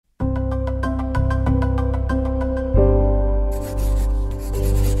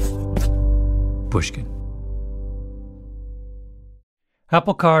Pushkin.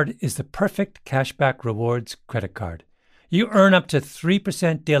 Apple Card is the perfect cashback rewards credit card. You earn up to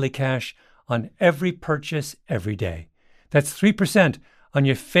 3% daily cash on every purchase every day. That's 3% on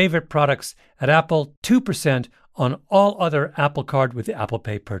your favorite products at Apple, 2% on all other Apple Card with Apple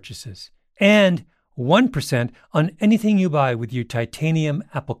Pay purchases, and 1% on anything you buy with your titanium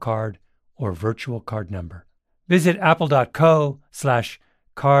Apple Card or virtual card number. Visit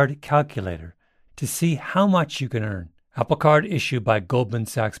apple.co/card calculator to see how much you can earn. Apple Card issued by Goldman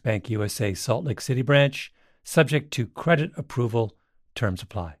Sachs Bank USA Salt Lake City branch, subject to credit approval. Terms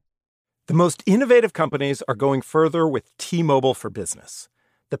apply. The most innovative companies are going further with T-Mobile for Business.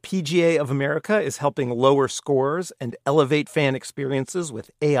 The PGA of America is helping lower scores and elevate fan experiences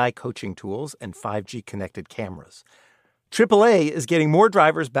with AI coaching tools and 5G connected cameras. AAA is getting more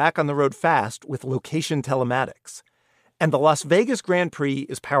drivers back on the road fast with location telematics. And the Las Vegas Grand Prix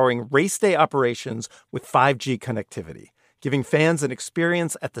is powering race day operations with 5G connectivity, giving fans an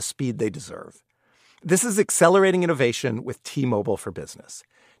experience at the speed they deserve. This is accelerating innovation with T-Mobile for Business.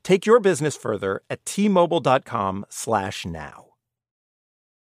 Take your business further at T-Mobile.com/now.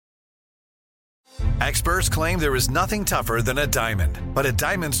 Experts claim there is nothing tougher than a diamond. But at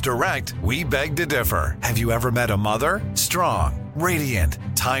Diamonds Direct, we beg to differ. Have you ever met a mother? Strong, radiant,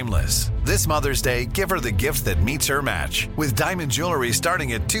 timeless. This Mother's Day, give her the gift that meets her match. With diamond jewelry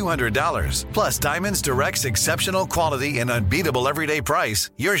starting at $200. Plus Diamonds Direct's exceptional quality and unbeatable everyday price,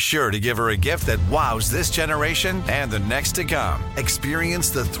 you're sure to give her a gift that wows this generation and the next to come. Experience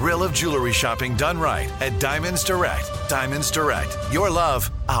the thrill of jewelry shopping done right at Diamonds Direct. Diamonds Direct. Your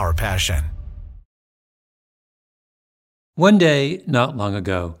love, our passion. One day, not long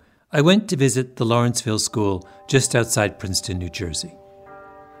ago, I went to visit the Lawrenceville School just outside Princeton, New Jersey.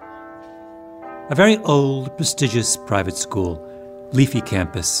 A very old, prestigious private school, leafy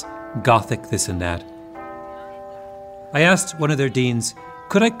campus, Gothic this and that. I asked one of their deans,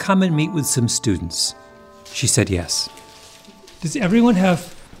 could I come and meet with some students? She said yes. Does everyone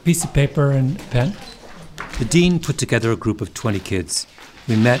have a piece of paper and a pen? The dean put together a group of 20 kids.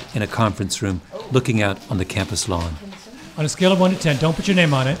 We met in a conference room looking out on the campus lawn. On a scale of 1 to 10, don't put your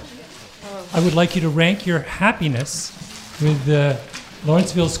name on it. I would like you to rank your happiness with the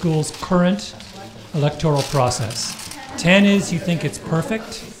Lawrenceville School's current electoral process. 10 is you think it's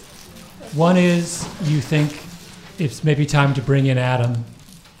perfect. 1 is you think it's maybe time to bring in Adam.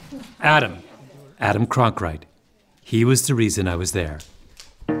 Adam Cronkright. He was the reason I was there.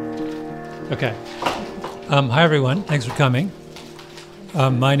 Okay. Hi, everyone. Thanks for coming.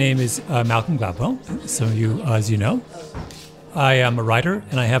 My name is Malcolm Gladwell, as you know. I am a writer,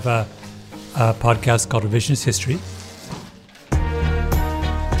 and I have a podcast called Revisionist History.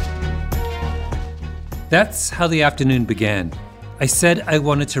 That's how the afternoon began. I said I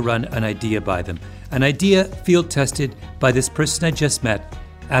wanted to run an idea by them, an idea field-tested by this person I just met,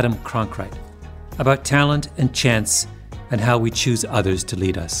 Adam Cronkright, about talent and chance and how we choose others to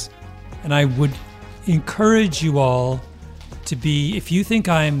lead us. And I would encourage you all to be, if you think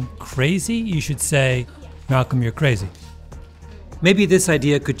I'm crazy, you should say, Malcolm, you're crazy. Maybe this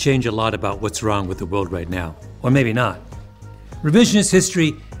idea could change a lot about what's wrong with the world right now, or maybe not. Revisionist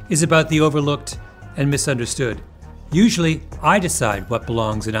history is about the overlooked and misunderstood. Usually, I decide what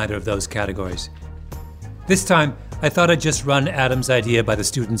belongs in either of those categories. This time, I thought I'd just run Adam's idea by the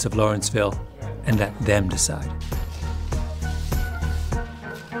students of Lawrenceville and let them decide.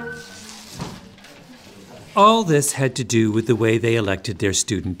 All this had to do with the way they elected their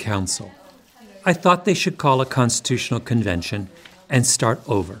student council. I thought they should call a constitutional convention and start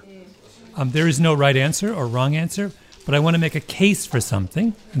over. There is no right answer or wrong answer, but I want to make a case for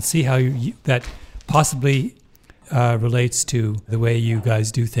something and see how that possibly relates to the way you guys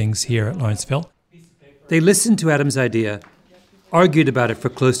do things here at Lawrenceville. They listened to Adam's idea, argued about it for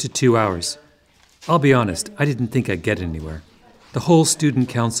close to 2 hours. I'll be honest, I didn't think I'd get anywhere. The whole student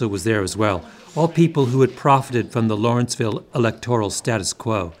council was there as well, all people who had profited from the Lawrenceville electoral status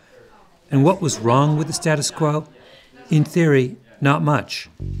quo. And what was wrong with the status quo? In theory, not much.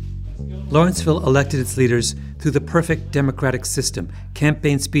 Lawrenceville elected its leaders through the perfect democratic system,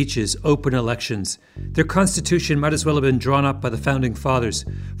 campaign speeches, open elections. Their constitution might as well have been drawn up by the Founding Fathers.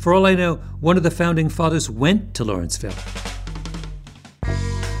 For all I know, one of the Founding Fathers went to Lawrenceville.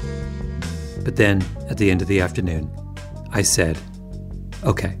 But then, at the end of the afternoon, I said,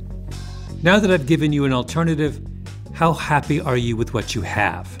 okay, now that I've given you an alternative, how happy are you with what you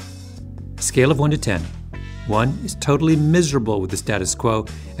have? Scale of 1 to 10. 1 is totally miserable with the status quo,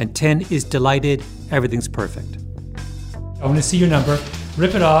 and 10 is delighted, everything's perfect. I want to see your number.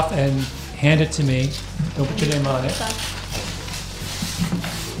 Rip it off and hand it to me. Don't put your name on it.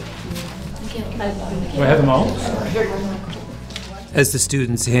 Do I have them all? As the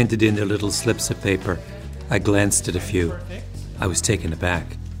students handed in their little slips of paper, I glanced at a few. I was taken aback.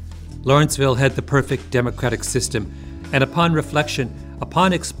 Lawrenceville had the perfect democratic system, and upon reflection,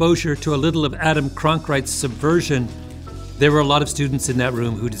 upon exposure to a little of Adam Cronkright's subversion, there were a lot of students in that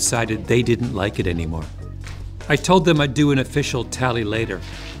room who decided they didn't like it anymore. I told them I'd do an official tally later,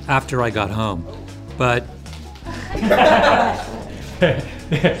 after I got home, but...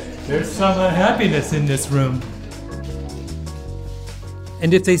 There's some unhappiness in this room.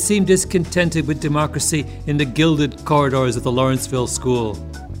 And if they seemed discontented with democracy in the gilded corridors of the Lawrenceville School,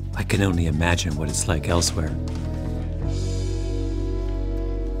 I can only imagine what it's like elsewhere.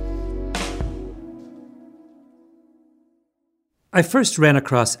 I first ran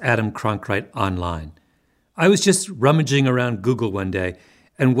across Adam Cronkrite online. I was just rummaging around Google one day,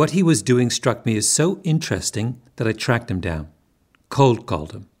 and what he was doing struck me as so interesting that I tracked him down. Cold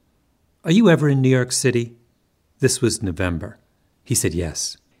called him. "Are you ever in New York City?" This was November. He said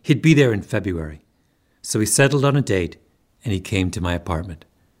yes. He'd be there in February. So we settled on a date, and he came to my apartment.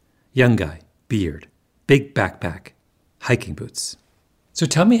 Young guy, beard, big backpack, hiking boots. So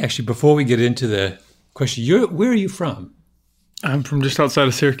tell me, actually, before we get into the question, where are you from? I'm from just outside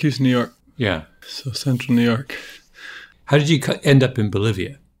of Syracuse, New York. Yeah. So central New York. How did you end up in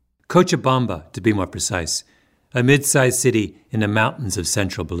Bolivia? Cochabamba, to be more precise, a mid-sized city in the mountains of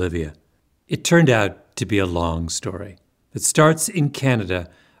central Bolivia. It turned out to be a long story. It starts in Canada,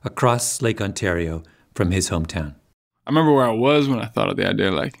 across Lake Ontario, from his hometown. I remember where I was when I thought of the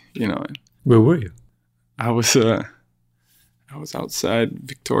idea, Where were you? I was outside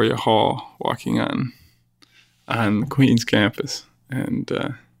Victoria Hall walking on the Queen's campus, and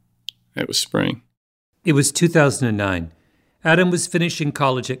it was spring. It was 2009. Adam was finishing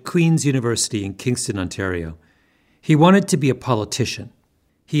college at Queen's University in Kingston, Ontario. He wanted to be a politician.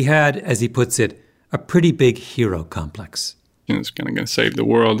 He had, as he puts it, a pretty big hero complex. It's kind of going to save the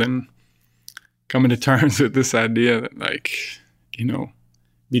world, and coming to terms with this idea that,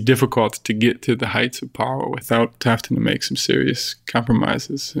 be difficult to get to the heights of power without having to make some serious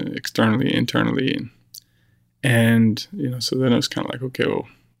compromises externally, internally, and so then it was kind of like, okay, well,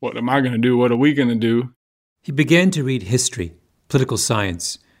 what am I going to do? What are we going to do? He began to read history, political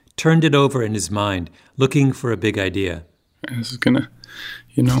science, turned it over in his mind, looking for a big idea. And this is going to,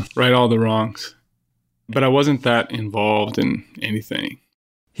 right all the wrongs. But I wasn't that involved in anything.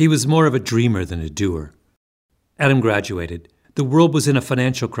 He was more of a dreamer than a doer. Adam graduated. The world was in a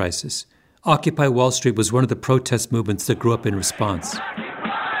financial crisis. Occupy Wall Street was one of the protest movements that grew up in response.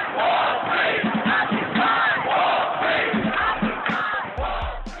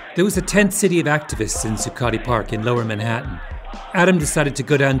 There was a tent city of activists in Zuccotti Park in Lower Manhattan. Adam decided to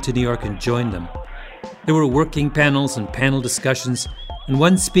go down to New York and join them. There were working panels and panel discussions, and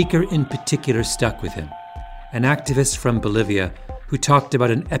one speaker in particular stuck with him, an activist from Bolivia who talked about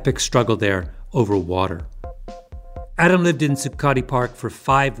an epic struggle there over water. Adam lived in Zuccotti Park for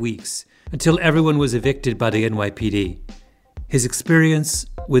 5 weeks until everyone was evicted by the NYPD. His experience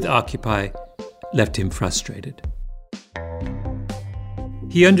with Occupy left him frustrated.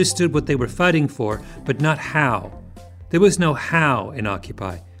 He understood what they were fighting for, but not how. There was no how in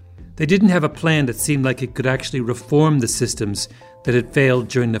Occupy. They didn't have a plan that seemed like it could actually reform the systems that had failed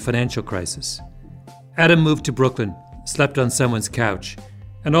during the financial crisis. Adam moved to Brooklyn, slept on someone's couch,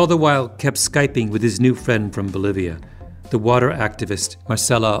 and all the while kept Skyping with his new friend from Bolivia, the water activist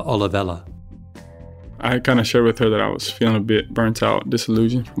Marcela Olivella. I kind of shared with her that I was feeling a bit burnt out,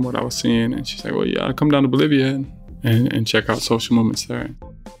 disillusioned from what I was seeing, and she's like, well, yeah, I'll come down to Bolivia and check out social movements there.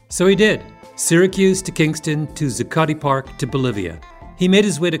 So he did. Syracuse to Kingston to Zuccotti Park to Bolivia. He made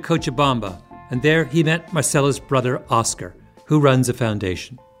his way to Cochabamba, and there he met Marcela's brother Oscar, who runs a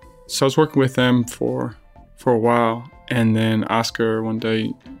foundation. So I was working with them for a while, and then Oscar one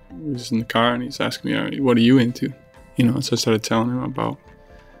day was in the car and he's asking me, what are you into? So I started telling him about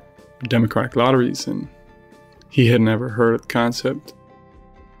democratic lotteries, and he had never heard of the concept.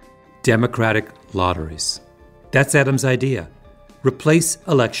 Democratic lotteries. That's Adam's idea. Replace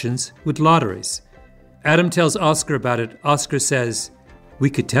elections with lotteries. Adam tells Oscar about it. Oscar says, we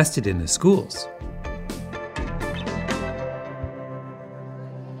could test it in the schools.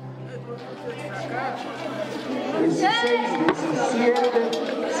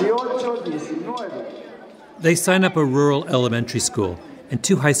 They sign up a rural elementary school and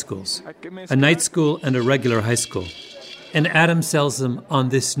 2 high schools, a night school and a regular high school. And Adam sells them on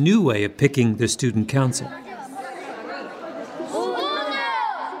this new way of picking their student council.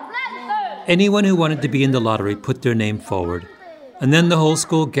 Anyone who wanted to be in the lottery put their name forward, and then the whole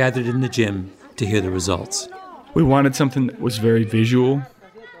school gathered in the gym to hear the results. We wanted something that was very visual,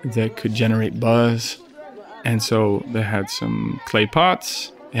 that could generate buzz. And so they had some clay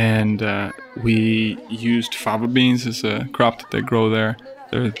pots, and we used fava beans as a crop that they grow there.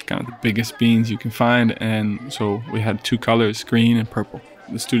 They're kind of the biggest beans you can find. And so we had two colors, green and purple.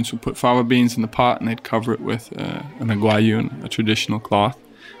 The students would put fava beans in the pot, and they'd cover it with an aguayun, a traditional cloth.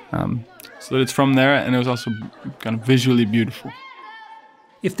 So that it's from there, and it was also kind of visually beautiful.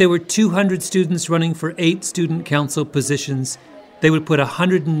 If there were 200 students running for 8 student council positions, they would put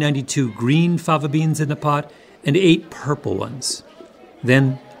 192 green fava beans in the pot and 8 purple ones.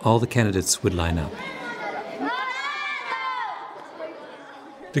 Then all the candidates would line up.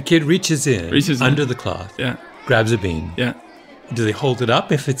 The kid reaches in under the cloth, grabs a bean. Yeah. Do they hold it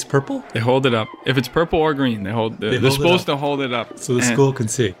up if it's purple? They hold it up. If it's purple or green, they're supposed to hold it up. So the school can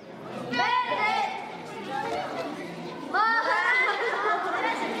see.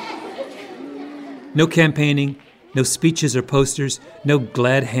 No campaigning, no speeches or posters, no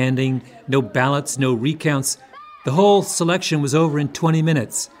glad handing, no ballots, no recounts. The whole selection was over in 20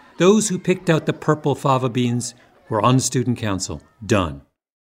 minutes. Those who picked out the purple fava beans were on student council. Done.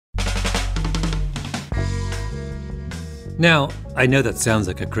 Now, I know that sounds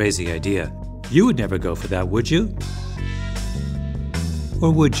like a crazy idea. You would never go for that, would you?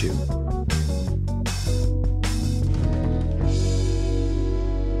 Or would you?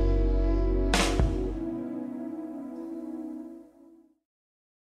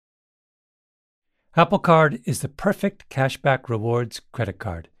 Apple Card is the perfect cashback rewards credit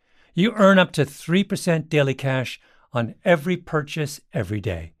card. You earn up to 3% daily cash on every purchase every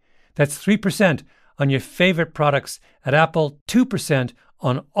day. That's 3% on your favorite products at Apple, 2%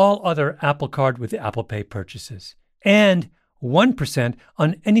 on all other Apple Card with Apple Pay purchases, and 1%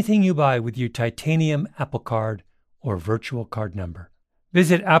 on anything you buy with your titanium Apple Card or virtual card number.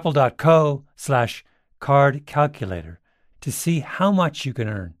 Visit apple.co/card calculator to see how much you can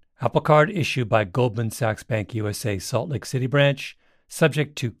earn. Apple Card issued by Goldman Sachs Bank USA Salt Lake City branch,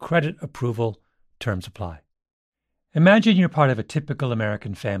 subject to credit approval. Terms apply. Imagine you're part of a typical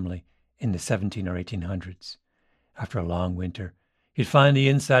American family in the 17 or 1800s. After a long winter, you'd find the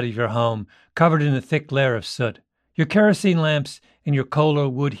inside of your home covered in a thick layer of soot. Your kerosene lamps and your coal or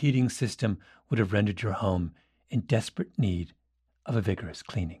wood heating system would have rendered your home in desperate need of a vigorous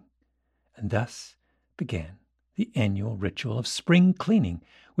cleaning. And thus began the annual ritual of spring cleaning,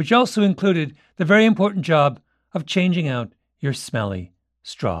 which also included the very important job of changing out your smelly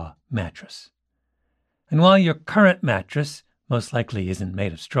straw mattress. And while your current mattress most likely isn't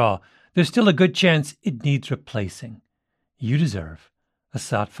made of straw, there's still a good chance it needs replacing. You deserve a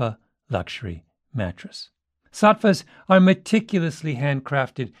Saatva luxury mattress. Saatvas are meticulously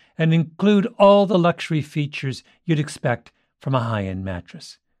handcrafted and include all the luxury features you'd expect from a high-end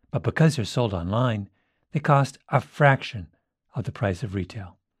mattress. But because they're sold online, they cost a fraction of the price of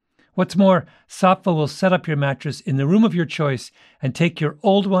retail. What's more, Saatva will set up your mattress in the room of your choice and take your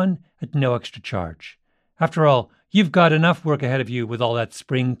old one at no extra charge. After all, you've got enough work ahead of you with all that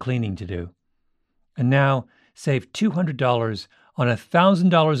spring cleaning to do. And now, save $200 on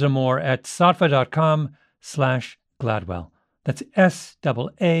 $1,000 or more at saatva.com/Gladwell. That's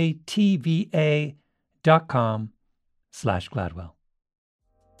SAATVA.com/Gladwell.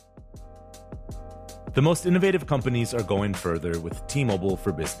 The most innovative companies are going further with T-Mobile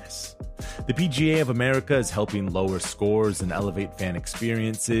for Business. The PGA of America is helping lower scores and elevate fan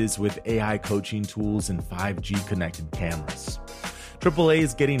experiences with AI coaching tools and 5G connected cameras. AAA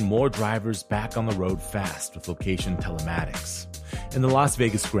is getting more drivers back on the road fast with location telematics. And the Las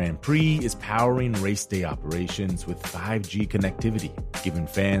Vegas Grand Prix is powering race day operations with 5G connectivity, giving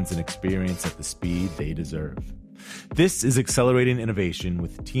fans an experience at the speed they deserve. This is accelerating innovation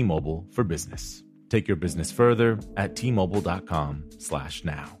with T-Mobile for Business. Take your business further at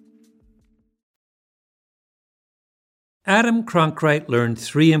T-Mobile.com/now. Adam Cronkrite learned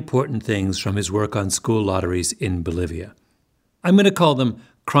 3 important things from his work on school lotteries in Bolivia. I'm going to call them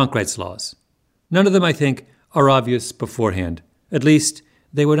Cronkrite's laws. None of them, I think, are obvious beforehand. At least,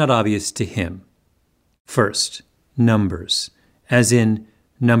 they were not obvious to him. First, numbers, as in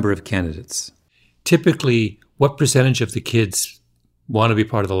number of candidates. Typically, what percentage of the kids want to be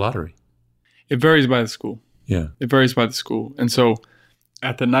part of the lottery? It varies by the school. Yeah. It varies by the school. And so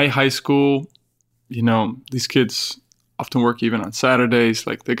at the night high school, these kids often work even on Saturdays,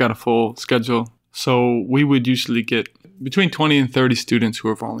 like they got a full schedule. So we would usually get between 20 and 30 students who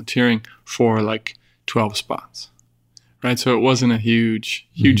are volunteering for like 12 spots, right? So it wasn't a huge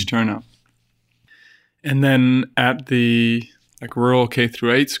turnout. And then at the like rural K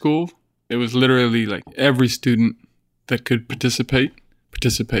through 8 school, it was literally like every student that could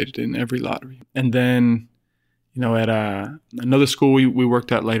participated in every lottery. And then, At another school we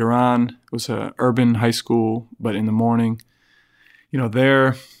worked at later on, it was an urban high school, but in the morning,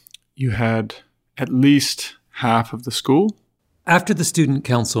 there you had at least half of the school. After the student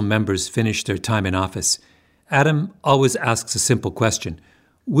council members finish their time in office, Adam always asks a simple question.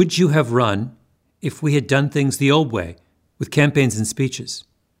 Would you have run if we had done things the old way, with campaigns and speeches?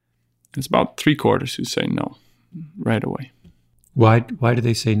 It's about 3/4 who say no right away. Why do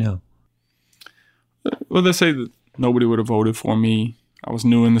they say no? Well, they say that nobody would have voted for me. I was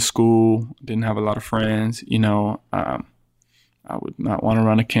new in the school, didn't have a lot of friends. I would not want to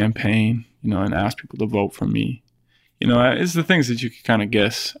run a campaign, and ask people to vote for me. It's the things that you can kind of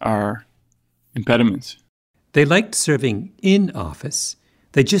guess are impediments. They liked serving in office.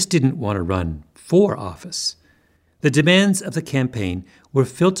 They just didn't want to run for office. The demands of the campaign were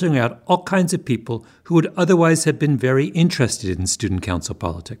filtering out all kinds of people who would otherwise have been very interested in student council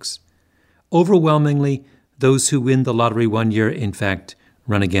politics. Overwhelmingly, those who win the lottery one year, in fact,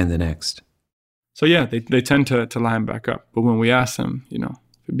 run again the next. So yeah, they tend to line back up. But when we ask them, if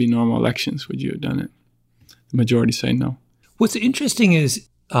it'd be normal elections, would you have done it? The majority say no. What's interesting is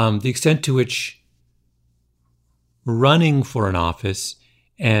the extent to which running for an office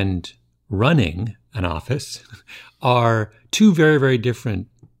and running an office are two very, very different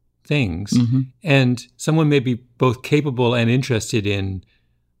things. Mm-hmm. And someone may be both capable and interested in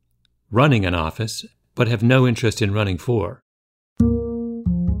running an office, but have no interest in running for.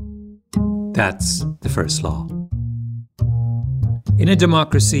 That's the first law. In a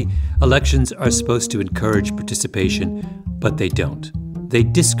democracy, elections are supposed to encourage participation, but they don't. They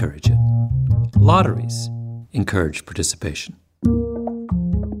discourage it. Lotteries encourage participation.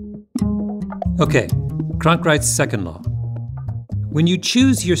 Okay, Cronkright's second law. When you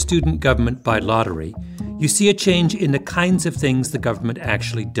choose your student government by lottery, you see a change in the kinds of things the government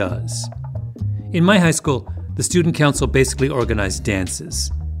actually does. In my high school, the student council basically organized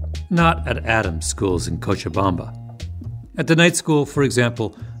dances. Not at Adams schools in Cochabamba. At the night school, for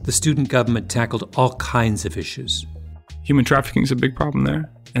example, the student government tackled all kinds of issues. Human trafficking is a big problem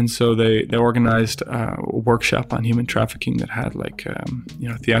there. And so they organized a workshop on human trafficking that had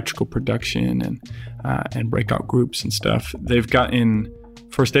theatrical production and breakout groups and stuff. They've gotten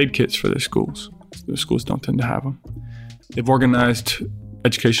first aid kits for their schools. The schools don't tend to have them. They've organized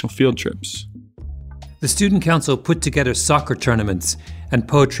educational field trips. The student council put together soccer tournaments and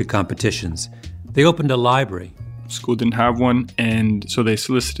poetry competitions. They opened a library. School didn't have one, and so they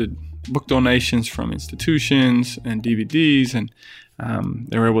solicited book donations from institutions and DVDs, and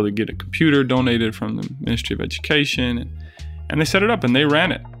they were able to get a computer donated from the Ministry of Education, and they set it up and they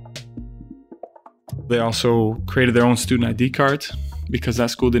ran it. They also created their own student ID cards because that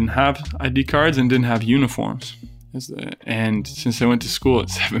school didn't have ID cards and didn't have uniforms. And since they went to school at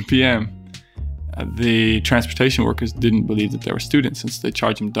 7 p.m., the transportation workers didn't believe that they were students since they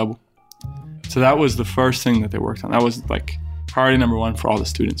charged them double. So that was the first thing that they worked on. That was like priority number one for all the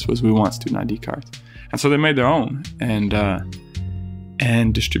students was we want student ID cards. And so they made their own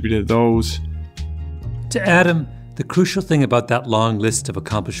and distributed those. To Adam, the crucial thing about that long list of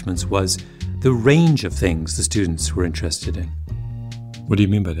accomplishments was the range of things the students were interested in. What do you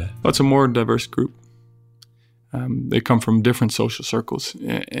mean by that? Well, it's a more diverse group. They come from different social circles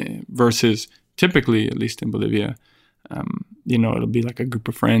versus typically, at least in Bolivia, it'll be like a group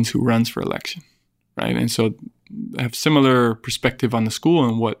of friends who runs for election, right? And so they have similar perspective on the school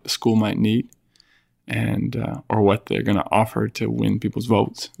and what the school might need and or what they're going to offer to win people's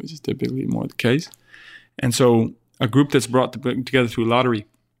votes, which is typically more the case. And so a group that's brought together through lottery,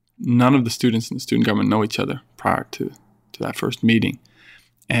 none of the students in the student government know each other prior to that first meeting.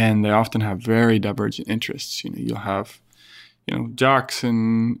 And they often have very divergent interests. You'll have, jocks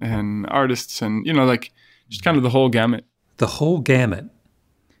and artists and, just kind of the whole gamut. The whole gamut.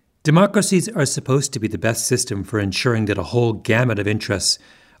 Democracies are supposed to be the best system for ensuring that a whole gamut of interests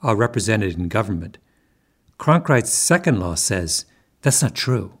are represented in government. Cronkright's second law says that's not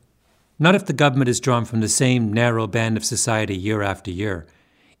true. Not if the government is drawn from the same narrow band of society year after year.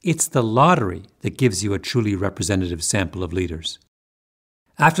 It's the lottery that gives you a truly representative sample of leaders.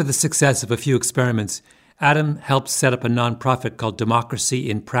 After the success of a few experiments, Adam helped set up a nonprofit called Democracy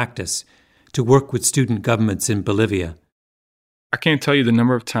in Practice to work with student governments in Bolivia. I can't tell you the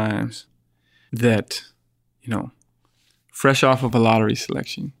number of times that, fresh off of a lottery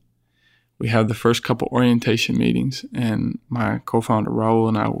selection, we have the first couple orientation meetings, and my co-founder Raul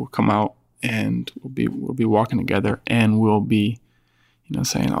and I will come out and we'll be walking together, and we'll be,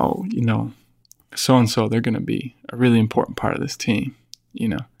 saying, so-and-so, they're going to be a really important part of this team.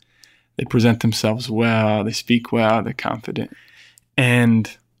 They present themselves well, they speak well, they're confident, and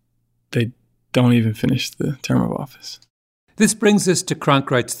they don't even finish the term of office. This brings us to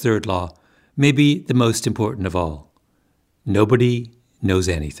Cronkright's third law, maybe the most important of all. Nobody knows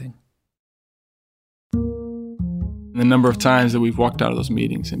anything. The number of times that we've walked out of those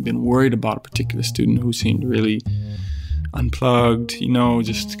meetings and been worried about a particular student who seemed really unplugged,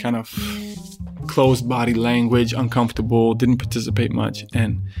 just kind of closed body language, uncomfortable, didn't participate much.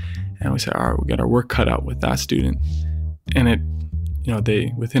 And we said, all right, we got our work cut out with that student. And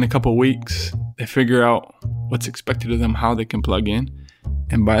they, within a couple of weeks, they figure out what's expected of them, how they can plug in.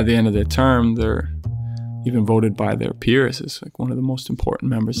 And by the end of their term, they're even voted by their peers as like one of the most important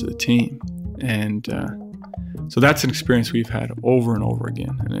members of the team. And so that's an experience we've had over and over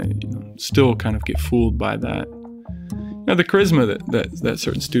again. And I still kind of get fooled by that. The charisma that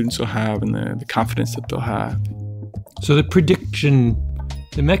certain students will have and the confidence that they'll have. So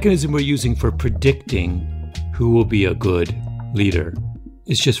the mechanism we're using for predicting who will be a good leader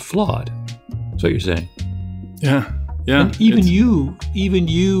is just flawed. That's what you're saying. Yeah. And even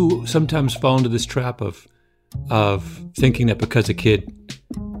you sometimes fall into this trap of thinking that because a kid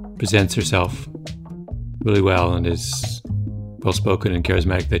presents herself really well and is well-spoken and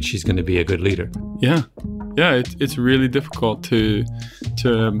charismatic that she's going to be a good leader. Yeah, it's really difficult to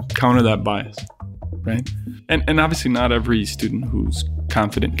counter that bias, right? And obviously not every student who's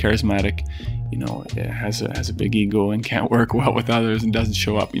confident, charismatic, has a big ego and can't work well with others and doesn't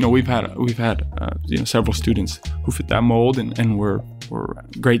show up. We've had several students who fit that mold and were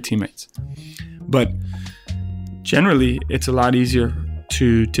great teammates. But generally, it's a lot easier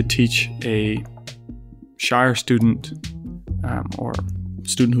to teach a shyer student or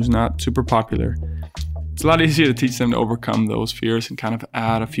student who's not super popular. It's a lot easier to teach them to overcome those fears and kind of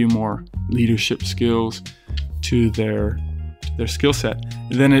add a few more leadership skills to their skill set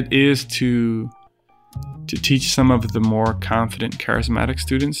than it is to teach some of the more confident, charismatic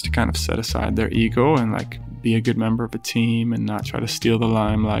students to kind of set aside their ego and like be a good member of a team and not try to steal the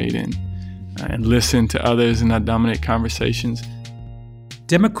limelight and listen to others and not dominate conversations.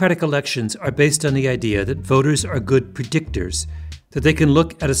 Democratic elections are based on the idea that voters are good predictors, that they can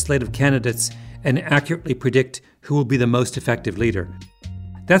look at a slate of candidates and accurately predict who will be the most effective leader.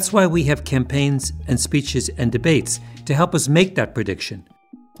 That's why we have campaigns and speeches and debates to help us make that prediction.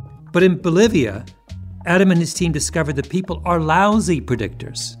 But in Bolivia, Adam and his team discovered that people are lousy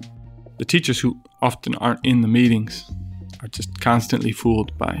predictors. The teachers who often aren't in the meetings are just constantly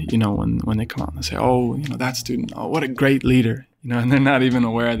fooled by, when they come out and say, that student, what a great leader. And they're not even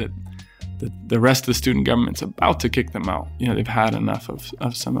aware that the rest of the student government's about to kick them out. They've had enough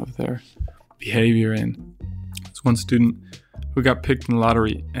of some of their behavior. And there's one student who got picked in the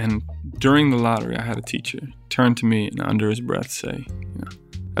lottery. And during the lottery, I had a teacher turn to me and under his breath say,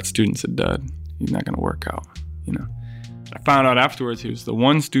 that student's a dud. He's not going to work out. I found out afterwards he was the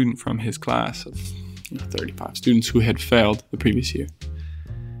one student from his class of 35 students who had failed the previous year.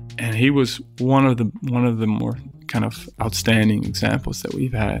 And he was one of the more kind of outstanding examples that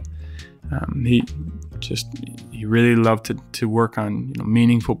we've had. He really loved to work on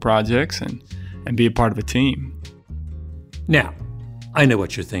meaningful projects and be a part of a team. Now, I know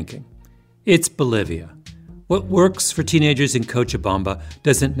what you're thinking. It's Bolivia. What works for teenagers in Cochabamba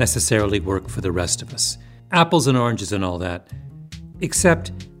doesn't necessarily work for the rest of us. Apples and oranges and all that.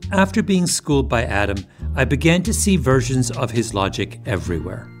 Except, after being schooled by Adam, I began to see versions of his logic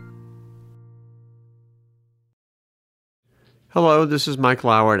everywhere. Hello, this is Mike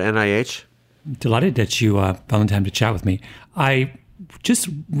Lauer at NIH. Delighted that you found time to chat with me. I just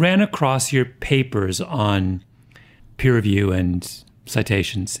ran across your papers on peer review and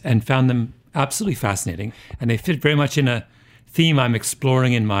citations and found them absolutely fascinating. And they fit very much in a theme I'm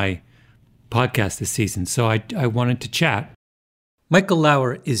exploring in my podcast this season. So I wanted to chat. Michael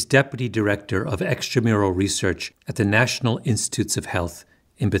Lauer is Deputy Director of Extramural Research at the National Institutes of Health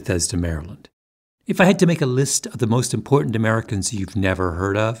in Bethesda, Maryland. If I had to make a list of the most important Americans you've never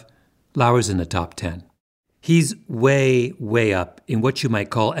heard of, Lauer's in the top 10. He's way, way up in what you might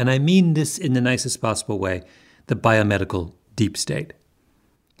call, and I mean this in the nicest possible way, the biomedical deep state.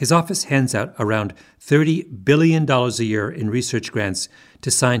 His office hands out around $30 billion a year in research grants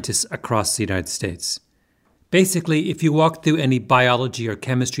to scientists across the United States. Basically, if you walk through any biology or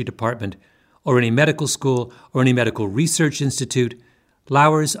chemistry department, or any medical school, or any medical research institute,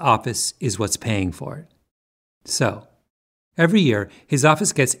 Lauer's office is what's paying for it. So, every year, his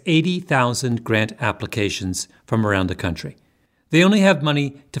office gets 80,000 grant applications from around the country. They only have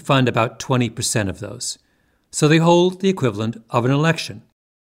money to fund about 20% of those. So they hold the equivalent of an election.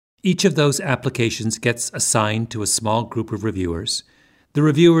 Each of those applications gets assigned to a small group of reviewers. The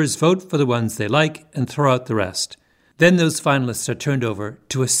reviewers vote for the ones they like and throw out the rest. Then those finalists are turned over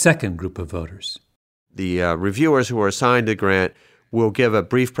to a second group of voters. The reviewers who are assigned the grant will give a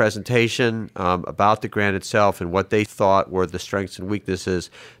brief presentation about the grant itself and what they thought were the strengths and weaknesses.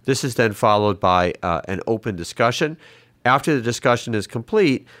 This is then followed by an open discussion. After the discussion is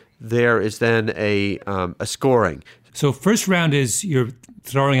complete, there is then a scoring. So first round is you're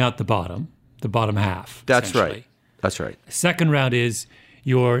throwing out the bottom half. That's right. That's right. Second round is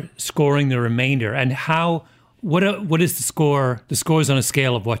you're scoring the remainder. And what is the score? The score is on a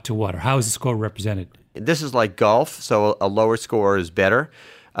scale of what to what, or how is the score represented? This is like golf, so a lower score is better.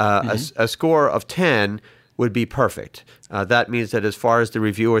 A score of 10 would be perfect. That means that as far as the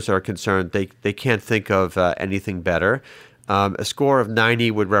reviewers are concerned, they can't think of anything better. A score of 90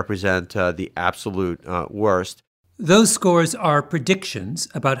 would represent the absolute worst. Those scores are predictions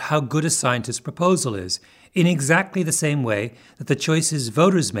about how good a scientist's proposal is, in exactly the same way that the choices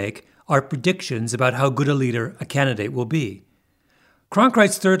voters make are predictions about how good a leader a candidate will be.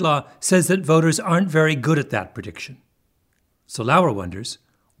 Cronkright's third law says that voters aren't very good at that prediction. So Lauer wonders,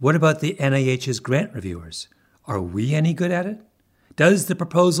 what about the NIH's grant reviewers? Are we any good at it? Does the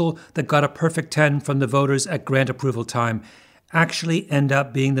proposal that got a perfect 10 from the voters at grant approval time actually end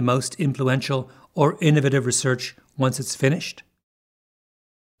up being the most influential or innovative research once it's finished?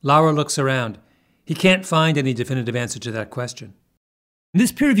 Lauer looks around. He can't find any definitive answer to that question.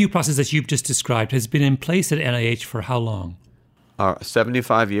 This peer review process that you've just described has been in place at NIH for how long?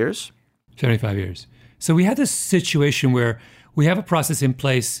 75 years. 75 years. So we have this situation where we have a process in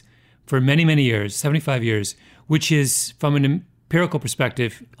place for many, many years, 75 years, which is, from an empirical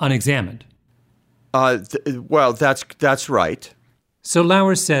perspective, unexamined. Well, that's right. So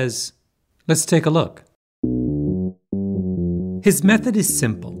Lauer says, let's take a look. His method is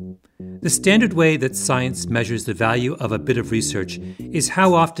simple. The standard way that science measures the value of a bit of research is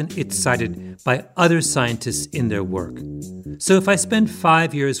how often it's cited by other scientists in their work. So if I spend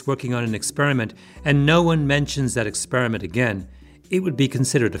 5 years working on an experiment and no one mentions that experiment again, it would be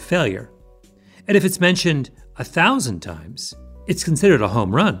considered a failure. And if it's mentioned 1,000 times, it's considered a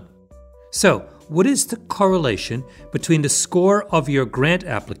home run. So, what is the correlation between the score of your grant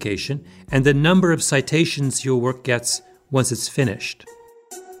application and the number of citations your work gets once it's finished?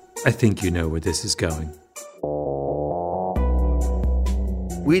 I think you know where this is going.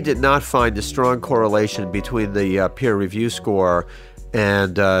 We did not find a strong correlation between the peer review score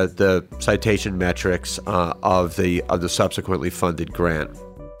and the citation metrics of the subsequently funded grant.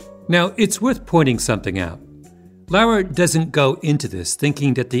 Now, it's worth pointing something out. Lauer doesn't go into this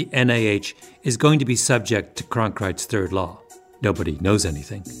thinking that the NIH is going to be subject to Cronkright's third law. Nobody knows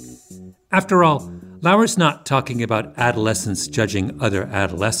anything. After all, Lauer's not talking about adolescents judging other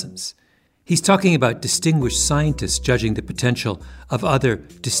adolescents. He's talking about distinguished scientists judging the potential of other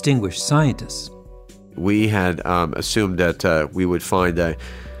distinguished scientists. We had assumed that we would find a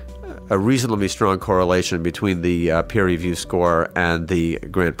reasonably strong correlation between the peer review score and the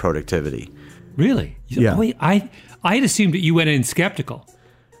grant productivity. Really? Yeah. Wait, I had assumed that you went in skeptical.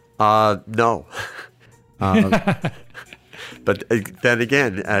 No. But then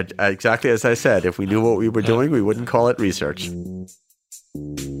again, exactly as I said, if we knew what we were doing, we wouldn't call it research.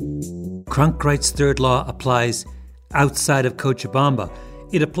 Cronkright's third law applies outside of Cochabamba.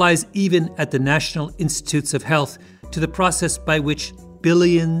 It applies even at the National Institutes of Health to the process by which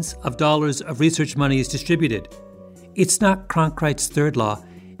billions of dollars of research money is distributed. It's not Cronkright's third law,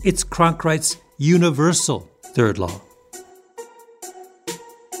 it's Cronkright's universal third law.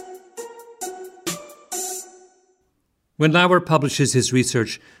 When Lauer publishes his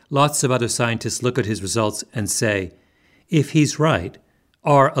research, lots of other scientists look at his results and say, if he's right,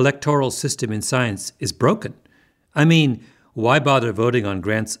 our electoral system in science is broken. I mean, why bother voting on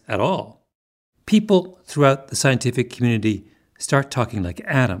grants at all? People throughout the scientific community start talking like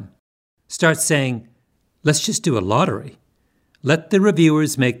Adam. Start saying, let's just do a lottery. Let the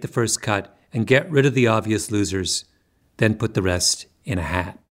reviewers make the first cut and get rid of the obvious losers, then put the rest in a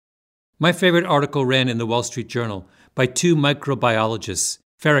hat. My favorite article ran in the Wall Street Journal by two microbiologists,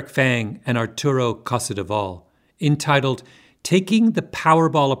 Ferric Fang and Arturo Casadevall, entitled Taking the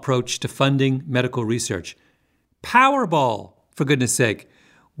Powerball Approach to Funding Medical Research. Powerball, for goodness sake,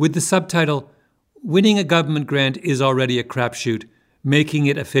 with the subtitle, Winning a Government Grant is Already a Crapshoot. Making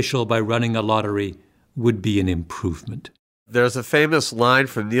it official by running a lottery would be an improvement. There's a famous line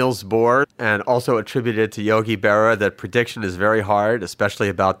from Niels Bohr, and also attributed to Yogi Berra, that prediction is very hard, especially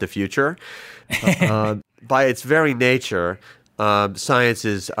about the future. By its very nature, science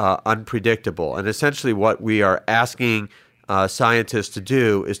is unpredictable. And essentially what we are asking scientists to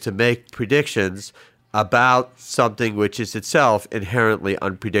do is to make predictions about something which is itself inherently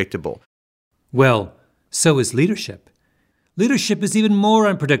unpredictable. Well, So is leadership. Leadership is even more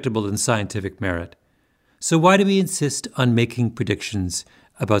unpredictable than scientific merit. So why do we insist on making predictions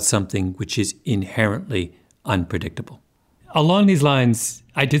about something which is inherently unpredictable? Along these lines,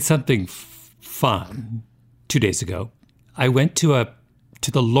 I did something fun 2 days ago. I went to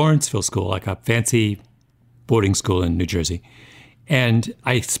the Lawrenceville School, like a fancy boarding school in New Jersey, and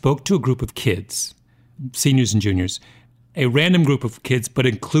I spoke to a group of kids, seniors and juniors, a random group of kids, but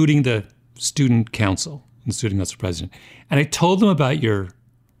including the student council and student council president. And I told them about your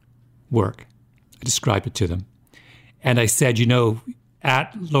work. I described it to them. And I said,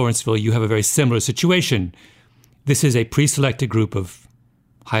 at Lawrenceville, you have a very similar situation. This is a pre-selected group of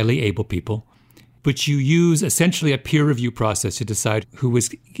highly able people, but you use essentially a peer review process to decide who is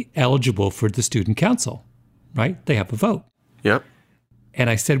eligible for the student council, right? They have a vote. Yep. And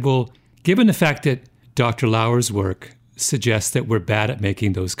I said, well, given the fact that Dr. Lauer's work suggests that we're bad at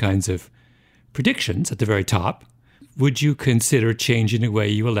making those kinds of predictions at the very top, would you consider changing the way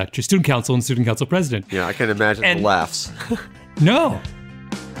you elect your student council and student council president? Yeah, I can imagine the laughs. No.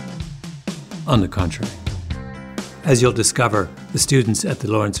 On the contrary. As you'll discover, the students at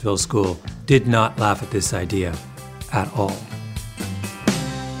the Lawrenceville School did not laugh at this idea at all.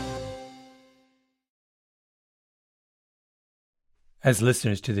 As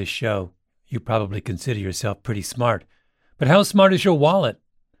listeners to this show, you probably consider yourself pretty smart. But how smart is your wallet?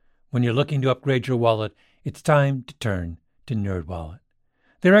 When you're looking to upgrade your wallet, it's time to turn to NerdWallet.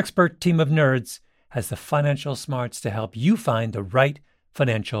 Their expert team of nerds has the financial smarts to help you find the right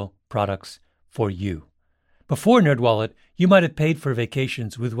financial products for you. Before NerdWallet, you might have paid for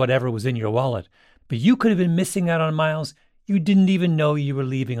vacations with whatever was in your wallet, but you could have been missing out on miles you didn't even know you were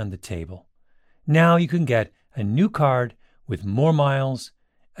leaving on the table. Now you can get a new card with more miles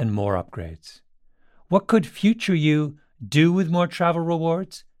and more upgrades. What could future you do with more travel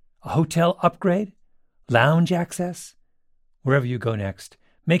rewards? A hotel upgrade? Lounge access? Wherever you go next,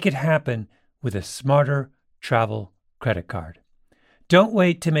 make it happen with a smarter travel credit card. Don't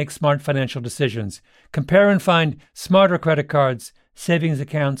wait to make smart financial decisions. Compare and find smarter credit cards, savings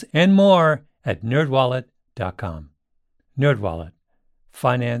accounts, and more at nerdwallet.com. NerdWallet.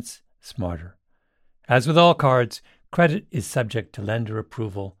 Finance smarter. As with all cards, credit is subject to lender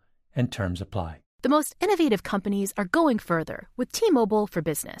approval and terms apply. The most innovative companies are going further with T-Mobile for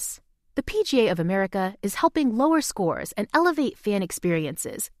Business. The PGA of America is helping lower scores and elevate fan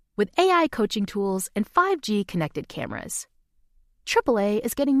experiences with AI coaching tools and 5G connected cameras. AAA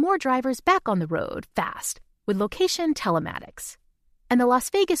is getting more drivers back on the road fast with location telematics. And the Las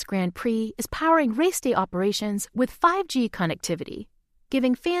Vegas Grand Prix is powering race day operations with 5G connectivity,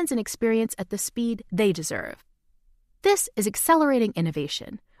 giving fans an experience at the speed they deserve. This is accelerating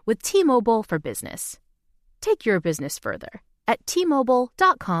innovation with T-Mobile for Business. Take your business further at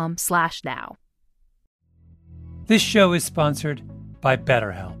T-Mobile.com/now. This show is sponsored by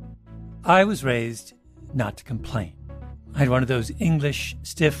BetterHelp. I was raised not to complain. I had one of those English,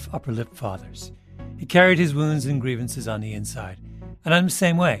 stiff upper lip fathers. He carried his wounds and grievances on the inside. And I'm the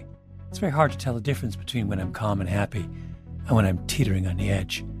same way. It's very hard to tell the difference between when I'm calm and happy and when I'm teetering on the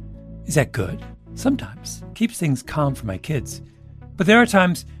edge. Is that good? Sometimes. It keeps things calm for my kids. But there are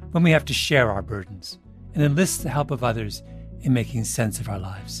times when we have to share our burdens and enlist the help of others in making sense of our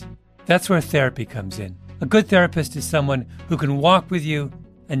lives. That's where therapy comes in. A good therapist is someone who can walk with you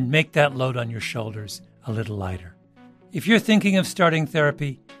and make that load on your shoulders a little lighter. If you're thinking of starting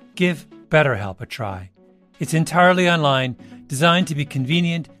therapy, give BetterHelp a try. It's entirely online, designed to be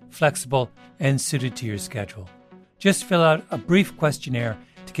convenient, flexible, and suited to your schedule. Just fill out a brief questionnaire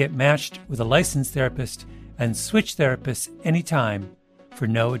to get matched with a licensed therapist and switch therapists anytime for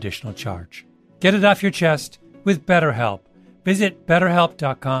no additional charge. Get it off your chest with BetterHelp. Visit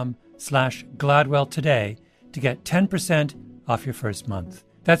BetterHelp.com/Gladwell today to get 10% off your first month.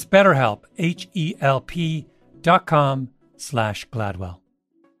 That's BetterHelp, HELP.com/Gladwell.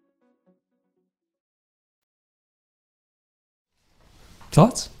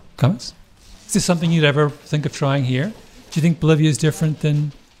 Thoughts? Comments? Is this something you'd ever think of trying here? Do you think Bolivia is different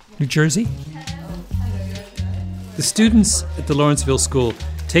than New Jersey? The students at the Lawrenceville School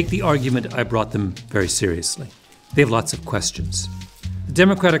take the argument I brought them very seriously. They have lots of questions. The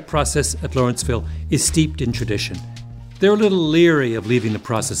democratic process at Lawrenceville is steeped in tradition. They're a little leery of leaving the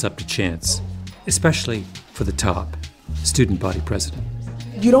process up to chance, especially for the top, student body president.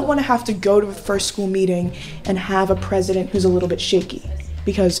 You don't want to have to go to a first school meeting and have a president who's a little bit shaky.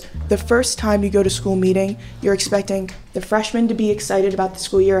 Because the first time you go to school meeting, you're expecting the freshmen to be excited about the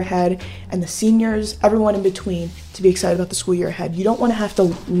school year ahead and the seniors, everyone in between, to be excited about the school year ahead. You don't want to have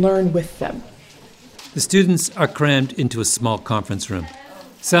to learn with them. The students are crammed into a small conference room.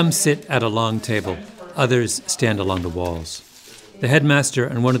 Some sit at a long table, Others stand along the walls. The headmaster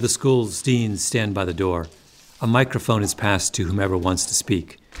and one of the school's deans stand by the door. A microphone is passed to whomever wants to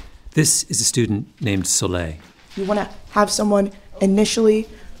speak. This is a student named Soleil. You want to have someone initially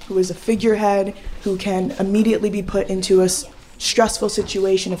who is a figurehead, who can immediately be put into a stressful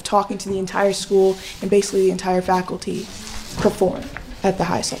situation of talking to the entire school and basically the entire faculty perform at the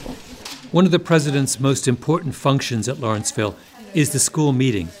highest level. One of the president's most important functions at Lawrenceville is the school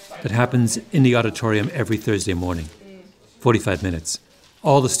meeting that happens in the auditorium every Thursday morning. 45 minutes.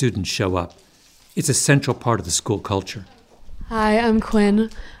 All the students show up. It's a central part of the school culture. Hi, I'm Quinn.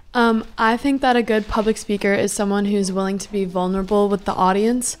 I think that a good public speaker is someone who's willing to be vulnerable with the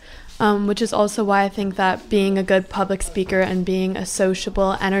audience, which is also why I think that being a good public speaker and being a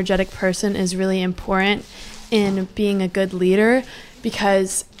sociable, energetic person is really important in being a good leader,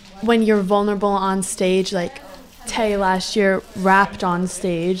 because when you're vulnerable on stage, like Tay last year rapped on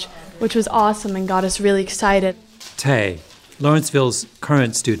stage, which was awesome and got us really excited. Tay, Lawrenceville's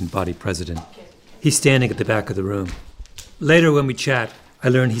current student body president. He's standing at the back of the room. Later when we chat, I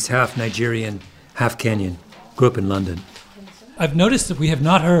learn he's half Nigerian, half Kenyan, grew up in London. I've noticed that we have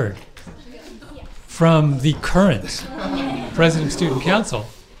not heard from the current president of Student Council.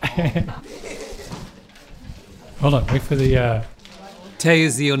 Hold on, wait for the... Tay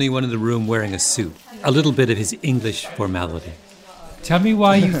is the only one in the room wearing a suit, a little bit of his English formality. Tell me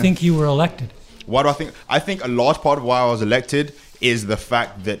why you think you were elected. Why do I think? I think a large part of why I was elected is the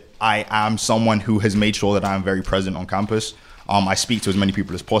fact that I am someone who has made sure that I'm very present on campus. I speak to as many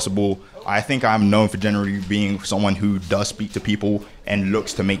people as possible. I think I'm known for generally being someone who does speak to people and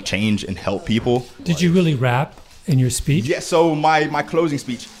looks to make change and help people. Did you really rap in your speech? Yeah, so my closing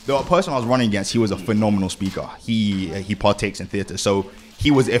speech, the person I was running against, he was a phenomenal speaker. He partakes in theater, so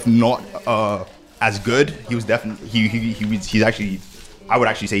he was, if not as good, he was definitely, he's actually, I would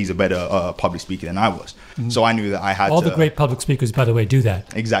actually say he's a better public speaker than I was. Mm-hmm. So I knew that I had All the great public speakers, by the way, do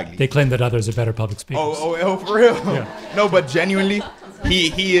that. Exactly. They claim that others are better public speakers. Oh, for real? Yeah. No, but genuinely,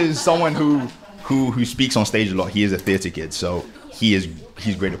 he is someone who speaks on stage a lot. He is a theater kid, so he's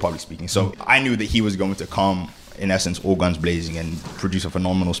great at public speaking. So I knew that he was going to come, in essence, all guns blazing and produce a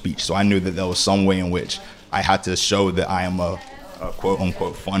phenomenal speech. So I knew that there was some way in which I had to show that I am a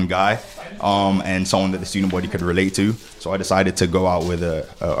quote-unquote fun guy, and someone that the student body could relate to. So I decided to go out with a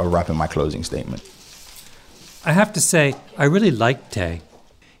rap in my closing statement. I have to say, I really like Tay.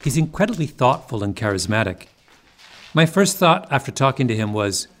 He's incredibly thoughtful and charismatic. My first thought after talking to him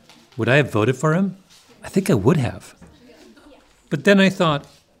was, would I have voted for him? I think I would have. But then I thought,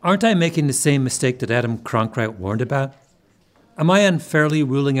 aren't I making the same mistake that Adam Cronkite warned about? Am I unfairly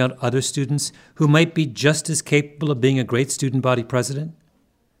ruling out other students who might be just as capable of being a great student body president?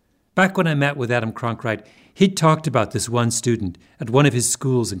 Back when I met with Adam Cronkite, he'd talked about this one student at one of his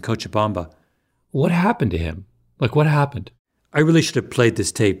schools in Cochabamba. What happened to him? What happened? I really should have played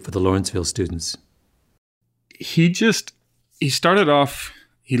this tape for the Lawrenceville students. He started off,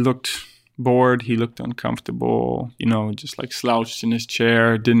 he looked bored, he looked uncomfortable, just slouched in his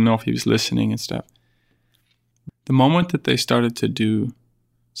chair, didn't know if he was listening and stuff. The moment that they started to do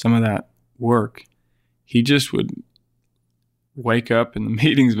some of that work, he just would wake up in the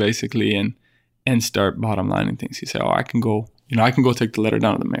meetings basically and start bottom lining things. He'd say, I can go take the letter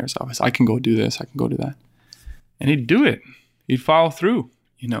down to the mayor's office. I can go do this. I can go do that. And he'd do it. He'd follow through,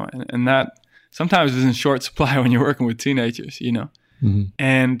 and that sometimes is in short supply when you're working with teenagers, Mm-hmm.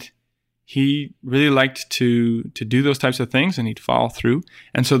 And he really liked to do those types of things, and he'd follow through.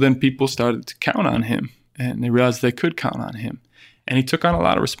 And so then people started to count on him, and they realized they could count on him. And he took on a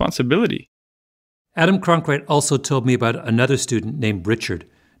lot of responsibility. Adam Cronkite also told me about another student named Richard,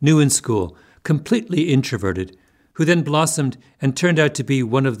 new in school, completely introverted, who then blossomed and turned out to be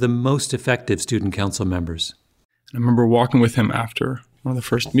one of the most effective student council members. I remember walking with him after one of the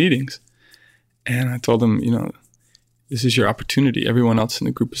first meetings, and I told him, this is your opportunity. Everyone else in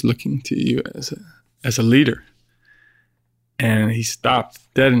the group is looking to you as a leader. And he stopped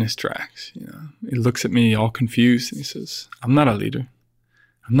dead in his tracks. He looks at me all confused and he says, I'm not a leader.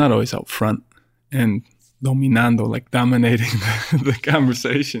 I'm not always out front and dominando, dominating the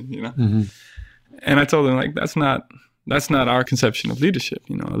conversation, Mm-hmm. And I told him, that's not our conception of leadership.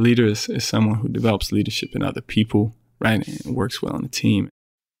 A leader is someone who develops leadership in other people, right? And works well in a team.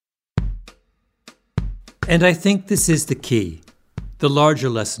 And I think this is the key, the larger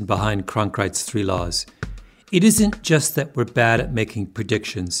lesson behind Cronkite's 3 laws. It isn't just that we're bad at making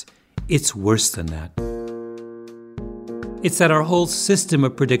predictions. It's worse than that. It's that our whole system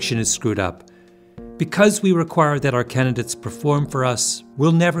of prediction is screwed up. Because we require that our candidates perform for us,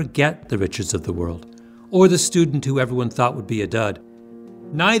 we'll never get the Richards of the world, or the student who everyone thought would be a dud.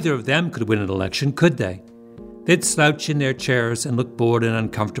 Neither of them could win an election, could they? They'd slouch in their chairs and look bored and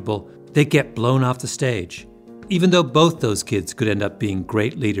uncomfortable. They'd get blown off the stage, even though both those kids could end up being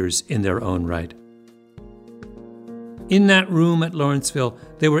great leaders in their own right. In that room at Lawrenceville,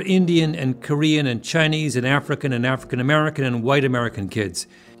 there were Indian and Korean and Chinese and African American and white American kids.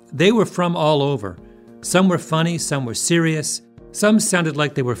 They were from all over. Some were funny, some were serious. Some sounded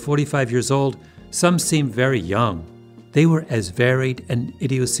like they were 45 years old. Some seemed very young. They were as varied and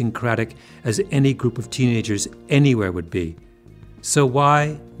idiosyncratic as any group of teenagers anywhere would be. So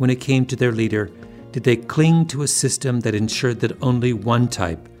why, when it came to their leader, did they cling to a system that ensured that only one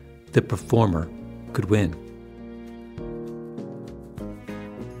type, the performer, could win?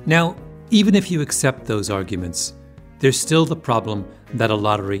 Now, even if you accept those arguments, there's still the problem that a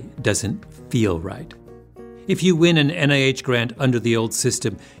lottery doesn't feel right. If you win an NIH grant under the old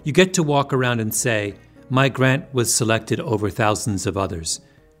system, you get to walk around and say, "My grant was selected over thousands of others."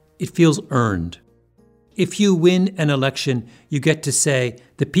 It feels earned. If you win an election, you get to say,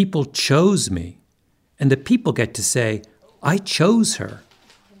 "The people chose me." And the people get to say, "I chose her."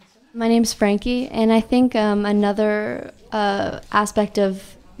 My name's Frankie, and I think another aspect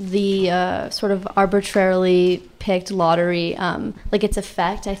of the sort of arbitrarily picked lottery, like its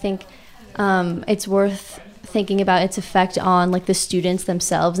effect, I think it's worth thinking about its effect on like the students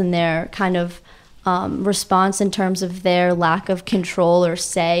themselves and their kind of response in terms of their lack of control or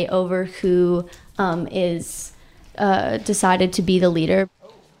say over who is decided to be the leader.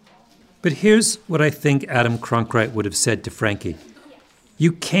 But here's what I think Adam Cronkite would have said to Frankie.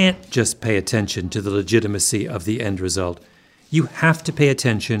 You can't just pay attention to the legitimacy of the end result. You have to pay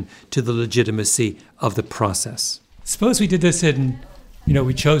attention to the legitimacy of the process. Suppose we did this in,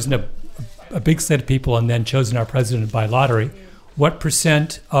 we chosen a big set of people and then chosen our president by lottery. What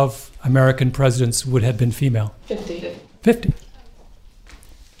percent of American presidents would have been female? 50.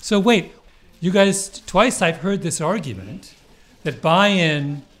 So wait, you guys, twice I've heard this argument that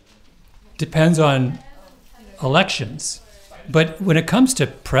buy-in depends on elections. But when it comes to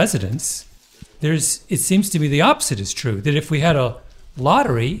presidents, it seems to me the opposite is true, that if we had a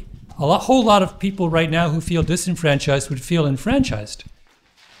lottery, whole lot of people right now who feel disenfranchised would feel enfranchised.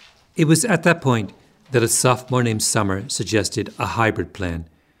 It was at that point that a sophomore named Summer suggested a hybrid plan,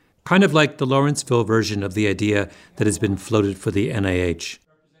 kind of like the Lawrenceville version of the idea that has been floated for the NIH.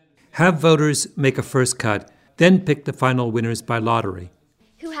 Have voters make a first cut, then pick the final winners by lottery.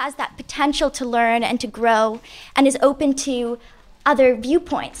 Who has that potential to learn and to grow and is open to other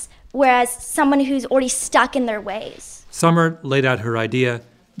viewpoints, whereas someone who's already stuck in their ways. Summer laid out her idea,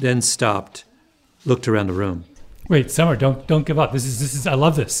 then stopped, looked around the room. Wait, Summer, don't give up. This is I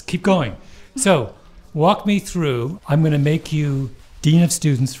love this. Keep going. So, walk me through. I'm going to make you dean of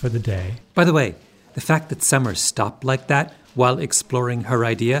students for the day. By the way, the fact that Summer stopped like that while exploring her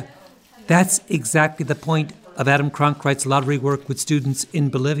idea, that's exactly the point of Adam Cronkite's lottery work with students in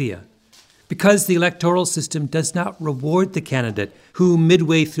Bolivia. Because the electoral system does not reward the candidate who,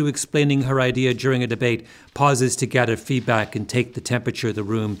 midway through explaining her idea during a debate, pauses to gather feedback and take the temperature of the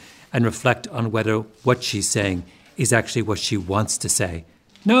room and reflect on whether what she's saying is actually what she wants to say.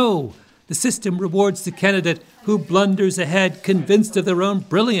 No, the system rewards the candidate who blunders ahead, convinced of their own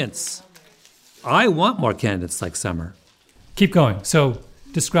brilliance. I want more candidates like Summer. Keep going. So,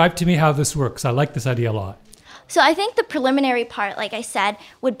 describe to me how this works. I like this idea a lot. So I think the preliminary part, like I said,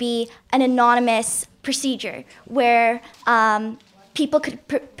 would be an anonymous procedure where people could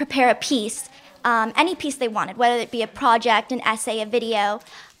prepare a piece, any piece they wanted, whether it be a project, an essay, a video.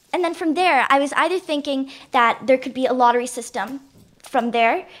 And then from there, I was either thinking that there could be a lottery system from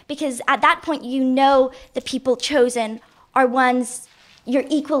there, because at that point, the people chosen are ones you're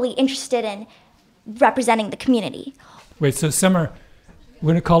equally interested in representing the community. Wait, so Summer, we're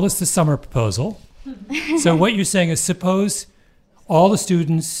going to call this the Summer proposal. So what you're saying is, suppose all the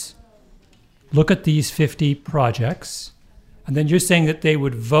students look at these 50 projects, and then you're saying that they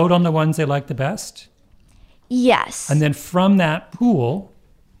would vote on the ones they like the best? Yes. And then from that pool,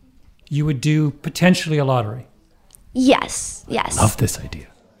 you would do potentially a lottery? Yes. Love this idea.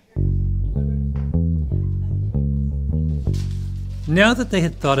 Now that they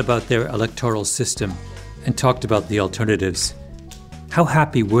had thought about their electoral system and talked about the alternatives, how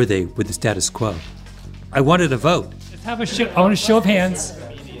happy were they with the status quo? I wanted a vote. Let's have I want a show of hands.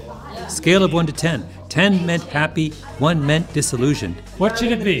 Scale of 1 to 10. 10 meant happy, 1 meant disillusioned. What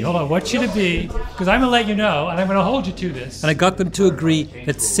should it be? Hold on, what should it be? Because I'm going to let you know, and I'm going to hold you to this. And I got them to agree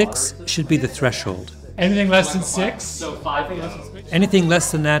that 6 should be the threshold. Anything less than 6? So 5 less than 6? Anything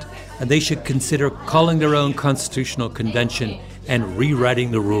less than that, and they should consider calling their own constitutional convention and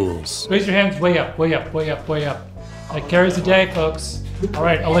rewriting the rules. Raise your hands way up, way up, way up, way up. That carries the day, folks. All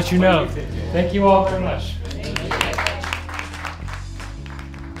right, I'll let you know. Thank you all very much.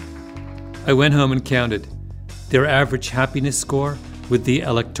 I went home and counted. Their average happiness score with the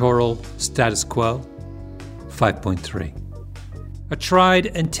electoral status quo, 5.3. A tried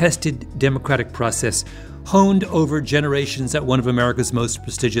and tested democratic process honed over generations at one of America's most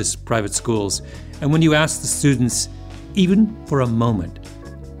prestigious private schools. And when you ask the students, even for a moment,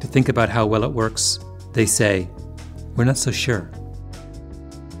 to think about how well it works, they say, we're not so sure.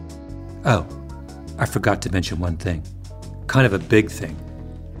 Oh, I forgot to mention one thing. Kind of a big thing.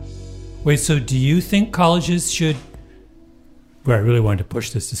 Wait, so do you think colleges should... Where I really wanted to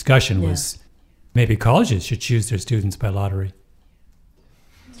push this discussion was maybe colleges should choose their students by lottery.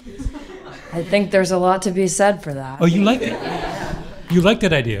 I think there's a lot to be said for that. Oh, you like it? You like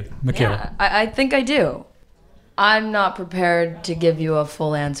that idea, Michaela? Yeah, I think I do. I'm not prepared to give you a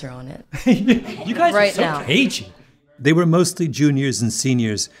full answer on it. You guys right are so now. Cagey. They were mostly juniors and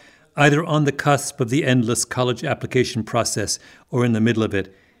seniors, either on the cusp of the endless college application process or in the middle of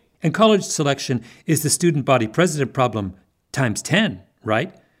it. And college selection is the student body president problem times 10,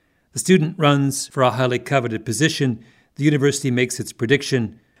 right? The student runs for a highly coveted position, the university makes its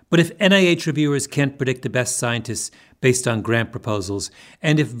prediction. But if NIH reviewers can't predict the best scientists based on grant proposals,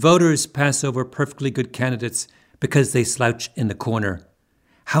 and if voters pass over perfectly good candidates because they slouch in the corner,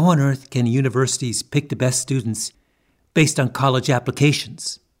 how on earth can universities pick the best students based on college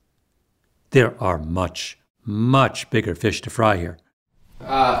applications? There are much, much bigger fish to fry here.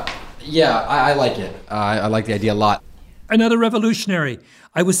 I like it. I like the idea a lot. Another revolutionary.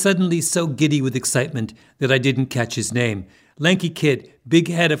 I was suddenly so giddy with excitement that I didn't catch his name. Lanky kid, big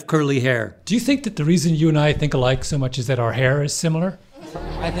head of curly hair. Do you think that the reason you and I think alike so much is that our hair is similar?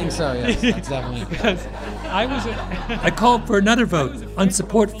 I think so, yes. That's definitely. Because I called for another vote on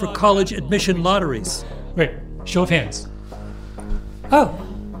support for college admission lotteries. Wait, show of hands. Oh.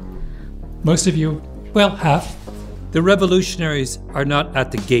 Most of you, well, half. The revolutionaries are not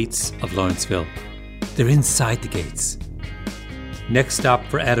at the gates of Lawrenceville. They're inside the gates. Next stop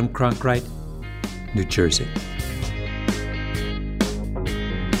for Adam Cronkite, New Jersey.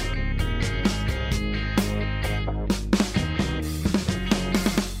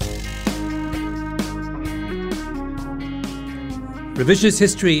 Revisionist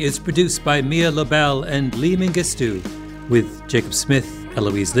History is produced by Mia Lobel and Lee Mengistu, with Jacob Smith,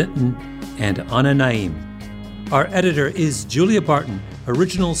 Eloise Linton, and Anna Naim. Our editor is Julia Barton,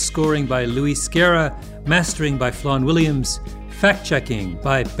 original scoring by Louis Sciarra, mastering by Flawn Williams, fact-checking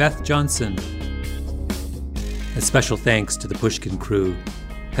by Beth Johnson. A special thanks to the Pushkin crew,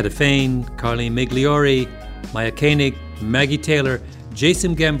 Hedda Fain, Carly Migliori, Maya Koenig, Maggie Taylor,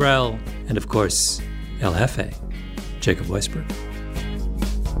 Jason Gambrell, and of course, El Jefe, Jacob Weisberg.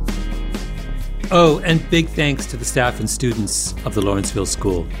 Oh, and big thanks to the staff and students of the Lawrenceville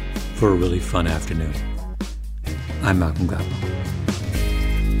School for a really fun afternoon. I'm Malcolm Gladwell.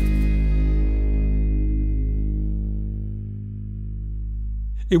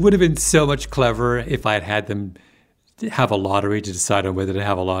 It would have been so much cleverer if I had had them have a lottery to decide on whether to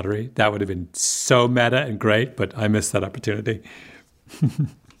have a lottery. That would have been so meta and great, but I missed that opportunity.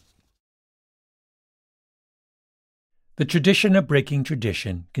 The tradition of breaking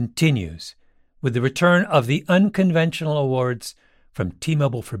tradition continues with the return of the unconventional awards from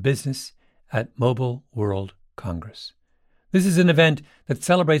T-Mobile for Business at Mobile World Congress. This is an event that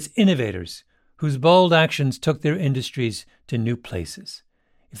celebrates innovators whose bold actions took their industries to new places.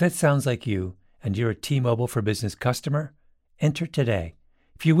 If that sounds like you and you're a T-Mobile for Business customer, enter today.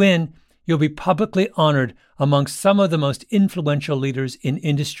 If you win, you'll be publicly honored amongst some of the most influential leaders in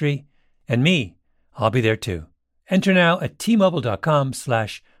industry. And me, I'll be there too. Enter now at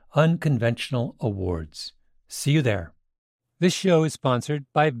tmobile.com/unconventional awards. See you there. This show is sponsored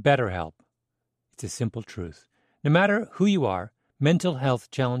by BetterHelp. It's a simple truth. No matter who you are, mental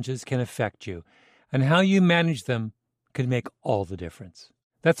health challenges can affect you, and how you manage them can make all the difference.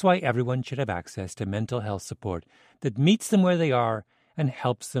 That's why everyone should have access to mental health support that meets them where they are and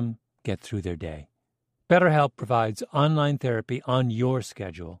helps them get through their day. BetterHelp provides online therapy on your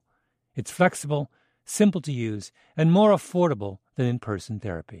schedule. It's flexible, simple to use, and more affordable than in-person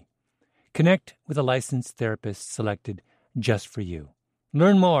therapy. Connect with a licensed therapist selected just for you.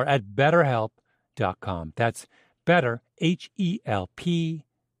 Learn more at BetterHelp.com. That's better, HELP.com.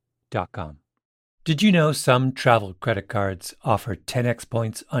 Did you know some travel credit cards offer 10x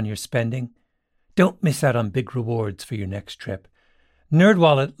points on your spending? Don't miss out on big rewards for your next trip.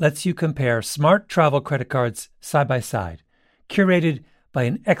 NerdWallet lets you compare smart travel credit cards side by side, curated by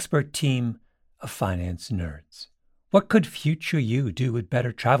an expert team of finance nerds. What could future you do with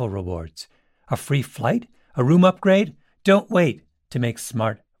better travel rewards? A free flight? A room upgrade? Don't wait. to make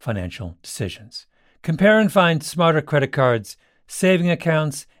smart financial decisions. Compare and find smarter credit cards, saving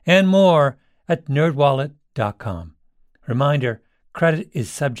accounts, and more at nerdwallet.com. Reminder, credit is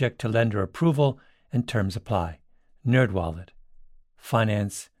subject to lender approval and terms apply. NerdWallet.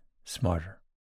 Finance smarter.